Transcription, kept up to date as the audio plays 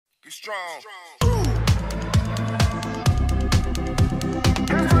be strong.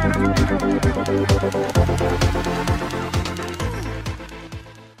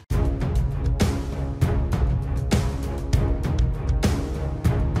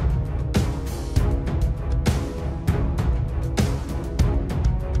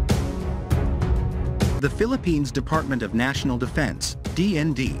 The Philippines Department of National Defense,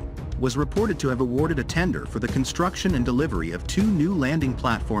 DND, was reported to have awarded a tender for the construction and delivery of 2 new landing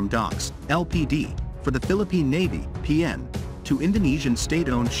platform docks, LPD, for the Philippine Navy, PN, to Indonesian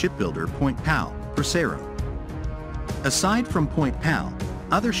state-owned shipbuilder Point Pal, Persero. Aside from Point Pal,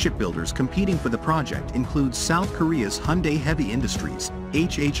 other shipbuilders competing for the project include South Korea's Hyundai Heavy Industries,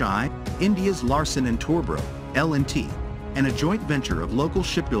 HHI, India's Larsen & Toubro, L&T, and a joint venture of local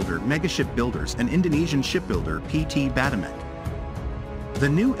shipbuilder Megaship Builders and Indonesian shipbuilder PT Batamet. The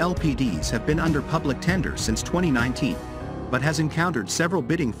new LPDs have been under public tender since 2019, but has encountered several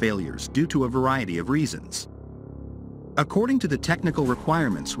bidding failures due to a variety of reasons. According to the technical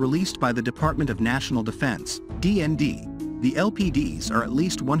requirements released by the Department of National Defense, DND, the LPDs are at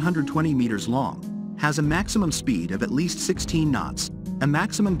least 120 meters long, has a maximum speed of at least 16 knots, a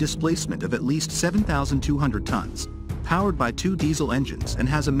maximum displacement of at least 7,200 tons, powered by 2 diesel engines, and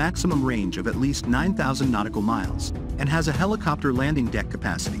has a maximum range of at least 9,000 nautical miles, and has a helicopter landing deck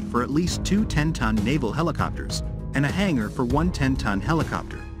capacity for at least 2 10-ton naval helicopters, and a hangar for 1 10-ton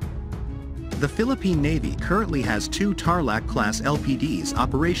helicopter. The Philippine Navy currently has 2 Tarlac-class LPDs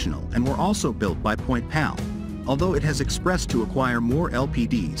operational and were also built by Point Pal, although it has expressed to acquire more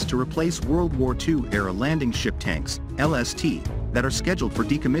LPDs to replace World War II-era landing ship tanks, LST, that are scheduled for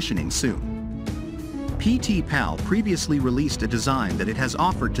decommissioning soon. PT Pal previously released a design that it has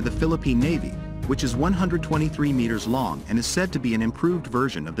offered to the Philippine Navy, which is 123 meters long and is said to be an improved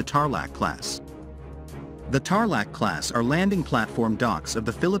version of the Tarlac class. The Tarlac class are landing platform docks of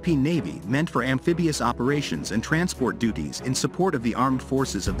the Philippine Navy meant for amphibious operations and transport duties in support of the armed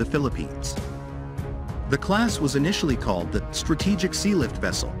forces of the Philippines. The class was initially called the Strategic Sealift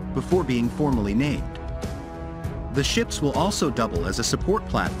Vessel, before being formally named. The ships will also double as a support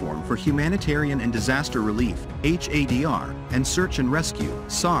platform for humanitarian and disaster relief (HADR) and search and rescue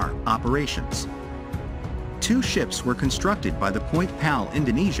 (SAR) operations. 2 ships were constructed by the Point Pal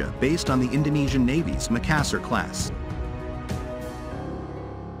Indonesia based on the Indonesian Navy's Makassar class.